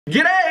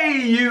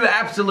G'day, you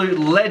absolute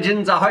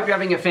legends. I hope you're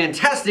having a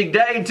fantastic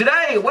day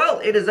today.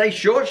 Well, it is a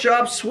short,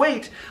 sharp,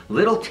 sweet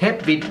little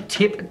tip video.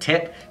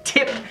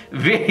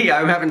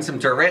 I'm having some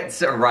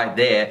Tourette's right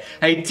there.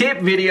 A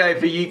tip video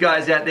for you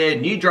guys out there,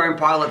 new drone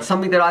pilots,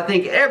 something that I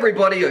think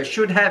everybody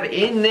should have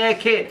in their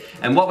kit.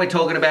 And what we're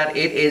talking about,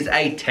 it is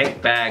a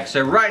tech bag.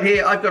 So right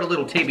here, I've got a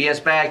little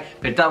TBS bag,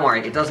 but don't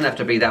worry, it doesn't have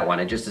to be that one.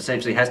 It just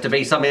essentially has to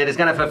be something that is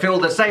going to fulfill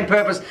the same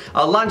purpose,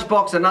 a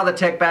lunchbox, another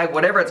tech bag,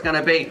 whatever it's going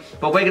to be.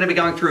 But we're going to be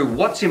going through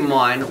what's in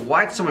mine,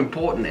 why it's so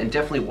important, and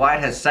definitely why it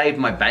has saved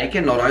my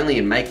bacon, not only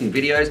in making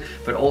videos,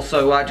 but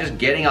also just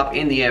getting up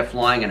in the air,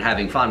 flying and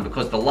having fun.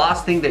 Because the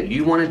last thing that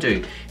you want to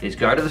do is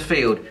go to the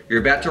field, you're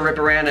about to rip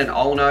around and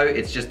oh no,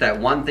 it's just that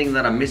one thing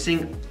that I'm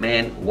missing.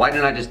 Man, why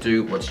didn't I just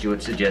do what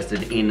Stuart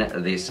suggested in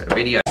this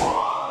video?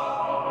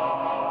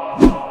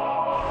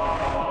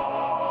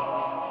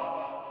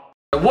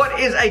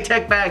 What is a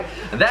tech bag?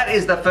 That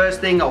is the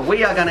first thing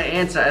we are going to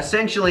answer.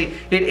 Essentially,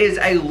 it is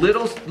a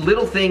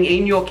little thing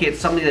in your kit,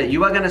 something that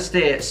you are going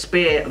to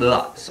spare.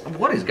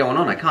 What is going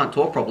on? I can't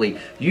talk properly.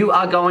 You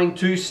are going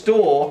to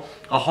store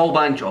a whole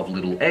bunch of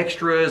little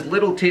extras,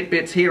 little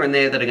tidbits here and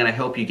there that are going to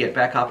help you get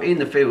back up in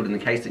the field in the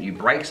case that you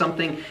break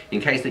something, in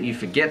case that you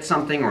forget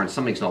something, or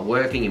something's not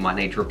working, you might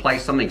need to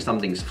replace something,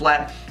 something's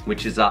flat,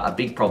 which is a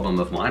big problem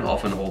of mine,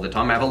 often all the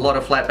time. I have a lot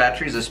of flat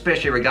batteries,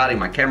 especially regarding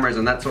my cameras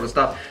and that sort of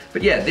stuff.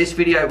 But yeah, this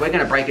video, we're going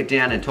to break it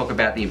down and talk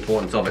about the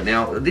importance of it.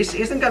 Now, this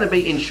isn't going to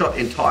be shot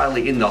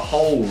entirely in the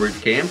whole root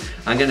cam.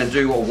 I'm going to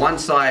do one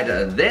side,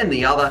 then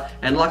the other,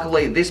 and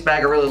luckily this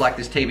bag, I really like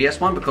this TBS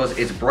one because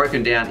it's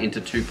broken down into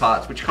two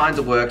parts, which kind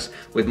of works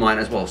with mine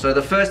as well. So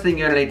the first thing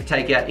you're going to need to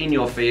take out in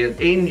your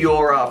field, in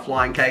your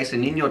flying case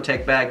and in your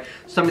tech bag,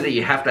 something that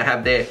you have to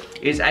have there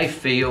is a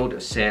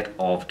field set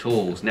of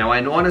tools. Now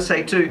I want to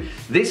say too,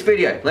 this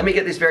video, let me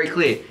get this very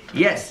clear.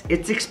 Yes,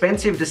 it's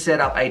expensive to set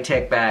up a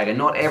tech bag and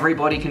not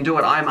everybody can do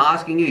it. I'm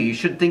asking you, you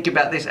should think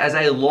about this as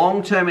a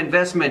long-term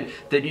investment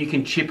that you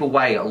can chip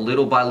away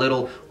little by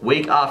little,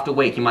 week after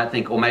week. You might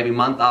think, or maybe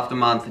month after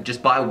month,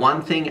 just buy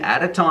one thing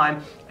at a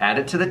time, add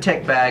it to the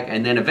tech bag,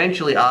 and then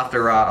eventually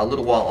after a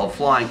little while of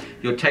flying,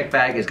 your tech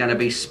bag is going to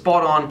be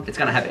spot on. It's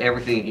going to have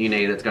everything that you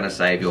need that's going to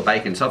save your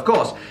bacon. So of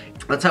course,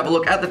 let's have a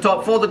look at the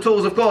top. For the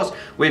tools, of course,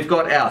 we've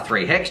got our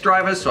 3 hex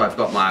drivers. So I've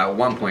got my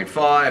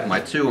 1.5, my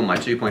 2 and my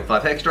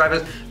 2.5 hex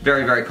drivers.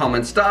 Very, very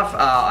common stuff.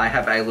 I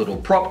have a little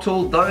prop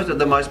tool. Those are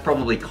the most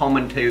probably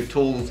common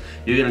tools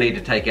you're going to need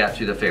to take out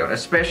to the field,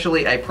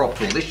 especially a prop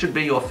tool. This should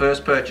be your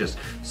first purchase.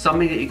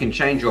 Something that you can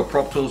change your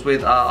prop tools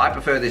with. I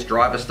prefer this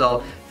driver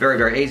style. Very,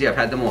 very easy. I've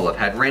had them all. I've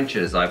had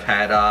wrenches. I've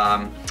had,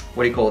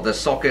 what do you call it, the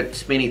socket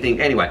spinny thing.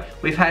 Anyway,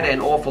 we've had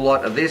an awful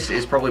lot of this.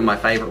 Is probably my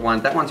favorite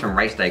one. That one's from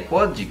Race Day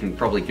Quads. You can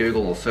probably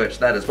Google or search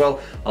that as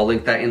well. I'll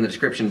link that in the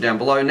description down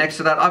below. Next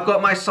to that, I've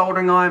got my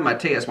soldering iron, my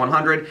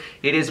TS100.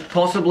 It is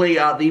possibly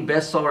the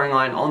best soldering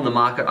iron on the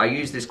market. I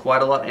use this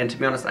quite a lot, and to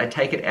be honest, I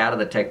take it out of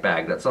the tech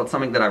bag. That's not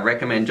something that I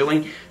recommend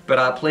doing,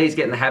 but please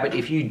get in the habit.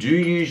 If you do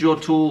use your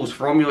tools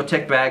from your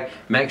tech bag,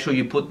 make sure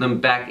you put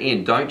them back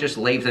in. Don't just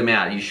leave them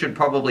out. You should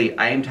probably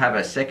aim to have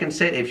a second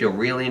set if you're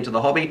really into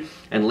the hobby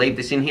and leave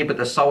this in here. But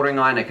the soldering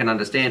iron, I can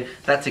understand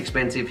that's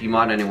expensive. You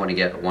might only want to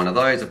get one of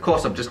those. Of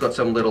course, I've just got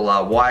some little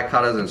wire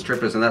cutters and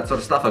strippers and that sort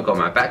of stuff. I've got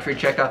my battery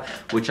checker,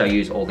 which I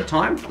use all the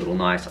time. Little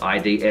nice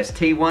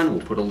IDST one.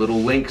 We'll put a little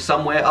link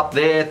somewhere up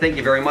there. Thank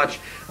you very much,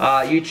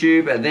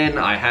 YouTube. And then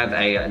I have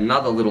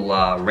another little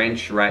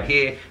wrench right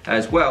here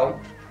as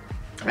well.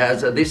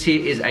 As this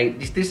here is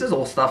this is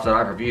all stuff that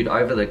I've reviewed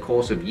over the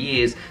course of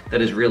years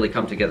that has really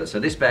come together. So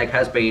this bag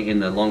has been in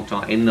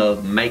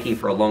the making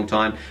for a long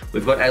time.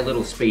 We've got a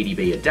little Speedy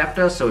B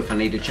adapter, so if I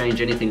need to change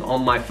anything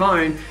on my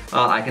phone,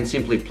 I can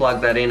simply plug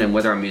that in, and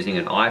whether I'm using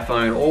an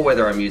iPhone or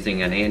whether I'm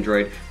using an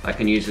Android, I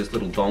can use this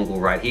little dongle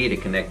right here to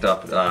connect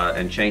up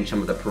and change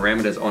some of the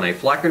parameters on a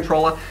flight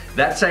controller.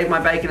 That saved my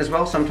bacon as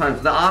well.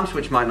 Sometimes the arm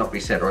switch might not be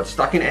set, or it's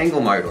stuck in angle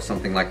mode or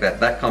something like that.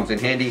 That comes in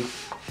handy.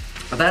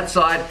 That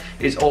side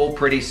is all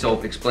pretty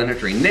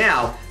self-explanatory.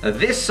 Now,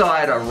 this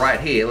side right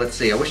here, let's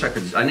see,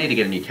 I need to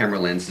get a new camera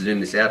lens to zoom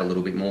this out a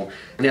little bit more.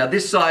 Now,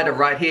 this side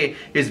right here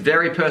is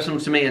very personal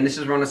to me, and this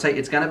is where I want to say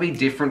it's going to be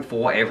different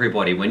for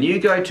everybody. When you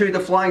go to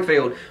the flying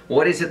field,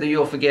 what is it that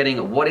you're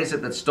forgetting? What is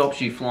it that stops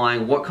you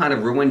flying? What kind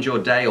of ruins your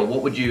day, or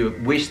what would you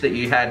wish that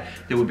you had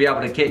that would be able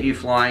to get you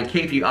flying,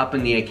 keep you up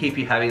in the air, keep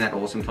you having that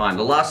awesome time?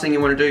 The last thing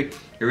you want to do,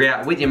 you're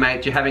out with your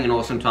mates, you're having an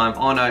awesome time.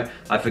 Oh no,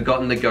 I've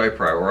forgotten the GoPro,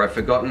 or I've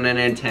forgotten an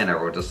antenna,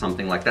 or just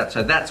something like that.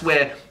 So that's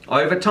where,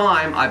 over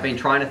time, I've been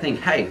trying to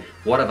think, hey,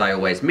 what have I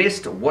always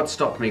missed? What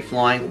stopped me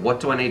flying? What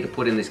do I need to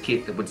put in this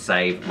kit that would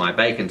save my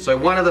bacon? So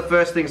one of the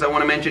first things I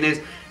want to mention is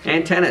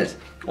antennas.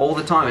 All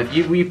the time. If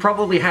you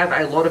probably have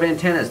a lot of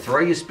antennas, throw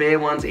your spare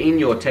ones in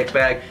your tech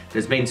bag.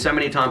 There's been so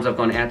many times I've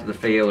gone out to the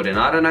field, and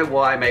I don't know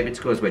why. Maybe it's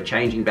because we're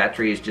changing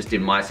batteries just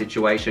in my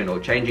situation, or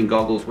changing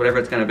goggles, whatever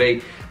it's going to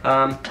be.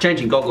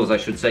 Changing goggles, I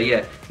should say,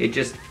 yeah.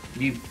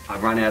 I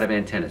run out of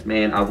antennas.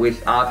 Man, I wish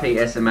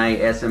RP,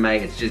 SMA,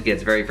 it just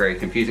gets very, very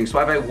confusing. So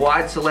I have a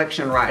wide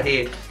selection right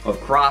here of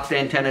craft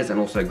antennas and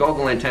also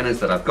goggle antennas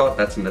that I've got.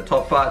 That's in the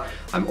top part.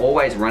 I'm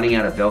always running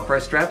out of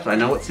Velcro straps. I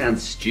know it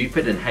sounds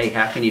stupid and hey,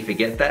 how can you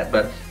forget that?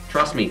 But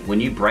trust me, when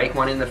you break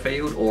one in the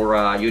field or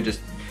you're just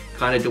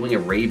kind of doing a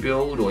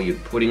rebuild or you're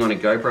putting on a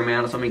GoPro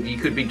mount or something, you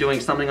could be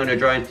doing something on your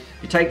drone,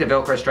 you take the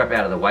Velcro strap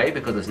out of the way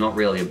because it's not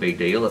really a big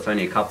deal, it's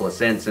only a couple of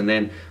cents, and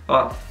then,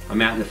 oh,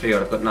 I'm out in the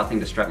field, I've got nothing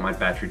to strap my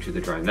battery to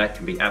the drone. That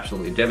can be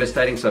absolutely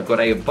devastating. So I've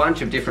got a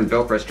bunch of different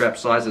Velcro strap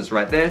sizes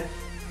right there.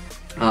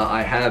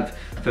 I have,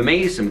 for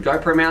me, some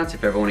GoPro mounts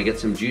if I ever want to get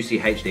some juicy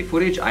HD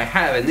footage. I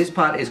have, and this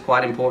part is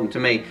quite important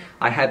to me,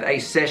 I have a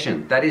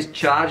Session that is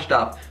charged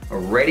up,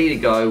 ready to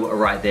go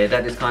right there.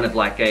 That is kind of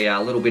like a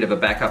little bit of a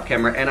backup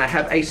camera, and I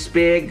have a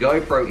spare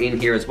GoPro in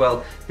here as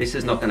well. This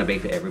is not going to be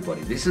for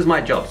everybody. This is my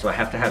job, so I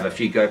have to have a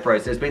few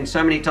GoPros. There's been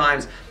so many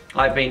times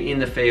I've been in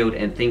the field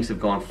and things have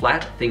gone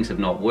flat, things have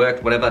not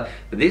worked, whatever.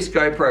 But this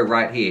GoPro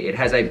right here, it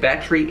has a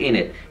battery in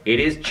it. It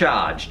is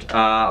charged,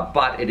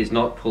 but it is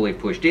not fully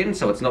pushed in,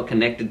 so it's not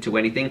connected to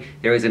anything.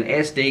 There is an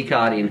SD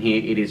card in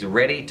here. It is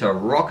ready to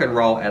rock and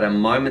roll at a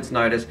moment's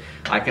notice.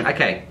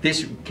 Okay,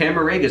 this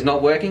camera rig is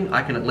not working.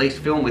 I can at least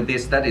film with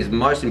this. That is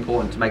most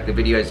important to make the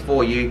videos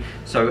for you.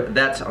 So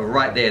that's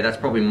right there. That's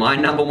probably my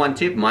number one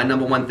tip, my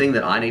number one thing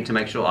that I need to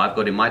make sure I've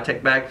got in my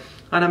tech bag.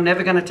 And I'm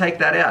never going to take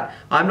that out.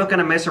 I'm not going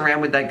to mess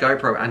around with that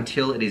GoPro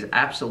until it is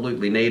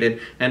absolutely needed.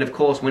 And of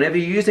course, whenever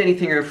you use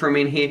anything from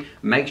in here,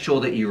 make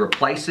sure that you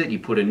replace it, you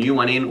put a new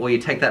one in, or you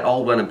take that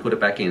old one and put it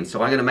back in.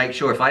 So I'm going to make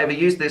sure if I ever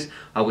use this,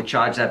 I will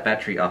charge that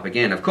battery up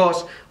again. Of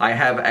course, I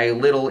have a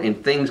little,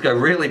 if things go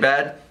really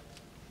bad,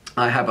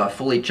 I have a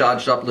fully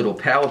charged up little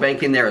power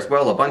bank in there as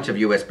well, a bunch of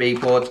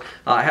USB ports.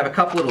 I have a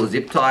couple little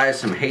zip ties,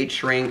 some heat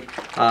shrink,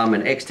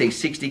 an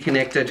XT60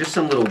 connector, just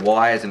some little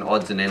wires and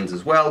odds and ends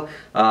as well.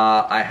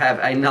 I have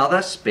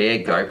another spare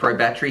GoPro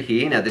battery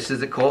here. Now this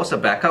is of course a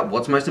backup.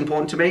 What's most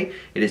important to me?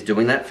 It is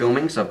doing that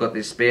filming. So I've got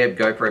this spare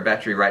GoPro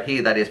battery right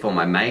here. That is for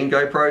my main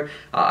GoPro.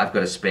 I've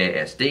got a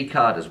spare SD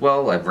card as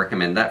well. I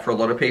recommend that for a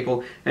lot of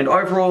people. And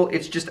overall,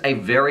 it's just a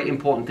very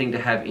important thing to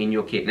have in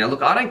your kit. Now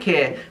look, I don't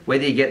care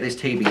whether you get this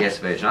TBS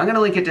version. I'm going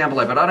to link it down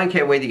below, but I don't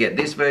care whether you get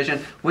this version,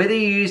 whether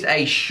you use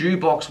a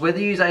shoebox, whether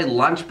you use a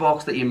lunch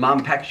box that your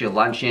mum packs your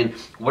lunch in,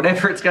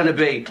 whatever it's going to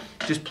be,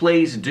 just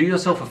please do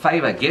yourself a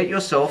favor. Get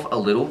yourself a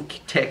little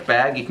tech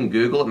bag. You can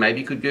Google it.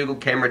 Maybe you could Google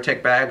camera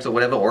tech bags or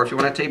whatever, or if you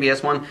want a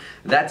TBS one,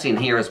 that's in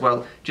here as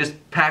well. Just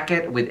pack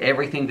it with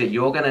everything that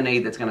you're going to need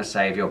that's going to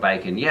save your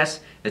bacon.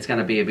 Yes, it's going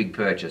to be a big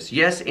purchase.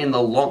 Yes, in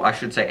the long, I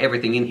should say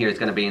everything in here is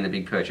going to be in the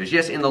big purchase.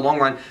 Yes, in the long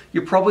run,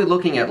 you're probably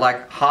looking at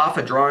like half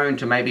a drone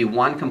to maybe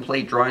one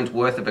complete drone's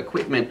worth of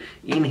equipment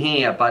in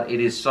here, but it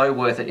is so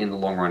worth it in the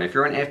long run. If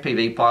you're an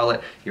FPV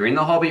pilot, you're in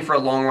the hobby for a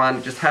long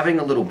run, just having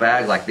a little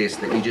bag like this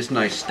that you just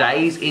know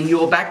stays in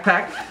your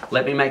backpack,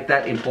 let me make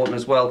that important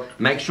as well.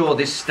 Make sure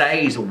this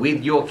stays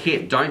with your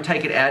kit. Don't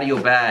take it out of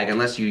your bag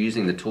unless you're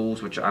using the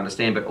tools, which I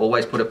understand, but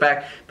always put it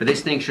back. But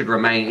this thing should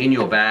remain in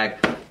your bag,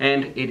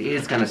 and it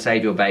is going to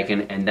save your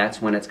bacon, and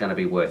that's when it's going to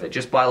be worth it.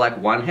 Just buy like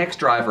one hex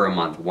driver a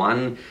month,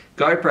 one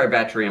GoPro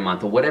battery a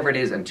month, or whatever it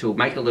is, until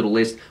make a little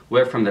list,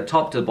 work from the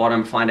top to the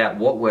bottom, find out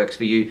what works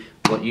for you,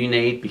 what you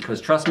need, because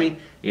trust me,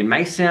 it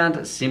may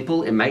sound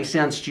simple, it may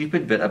sound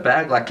stupid, but a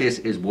bag like this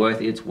is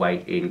worth its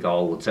weight in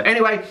gold. So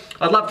anyway,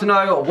 I'd love to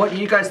know what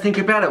you guys think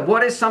about it.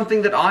 What is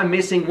something that I'm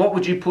missing? What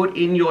would you put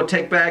in your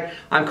tech bag?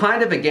 I'm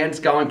kind of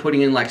against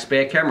putting in like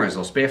spare cameras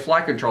or spare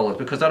flight controllers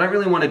because I don't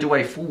really want to do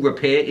a full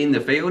repair in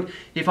the field.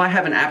 If I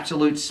have an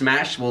absolute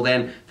smash, well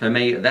then for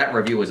me that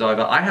review is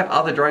over. I have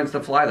other drones to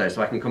fly though,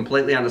 so I can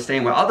completely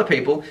understand where other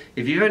people,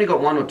 if you've only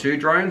got one or two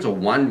drones or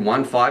one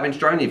 5-inch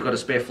drone, you've got a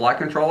spare flight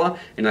controller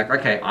and like,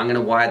 okay, I'm going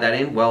to wire that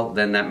in, well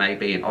then that may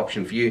be an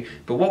option for you.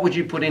 But what would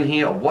you put in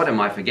here, or what am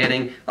I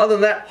forgetting? Other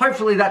than that,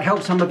 hopefully that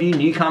helps some of you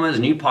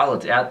newcomers, new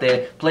pilots out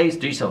there. Please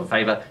do yourself a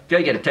favor,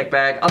 go get a tech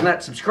bag. Other than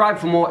that, subscribe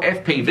for more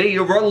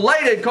FPV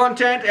related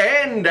content,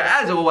 and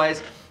as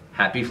always,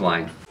 happy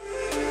flying.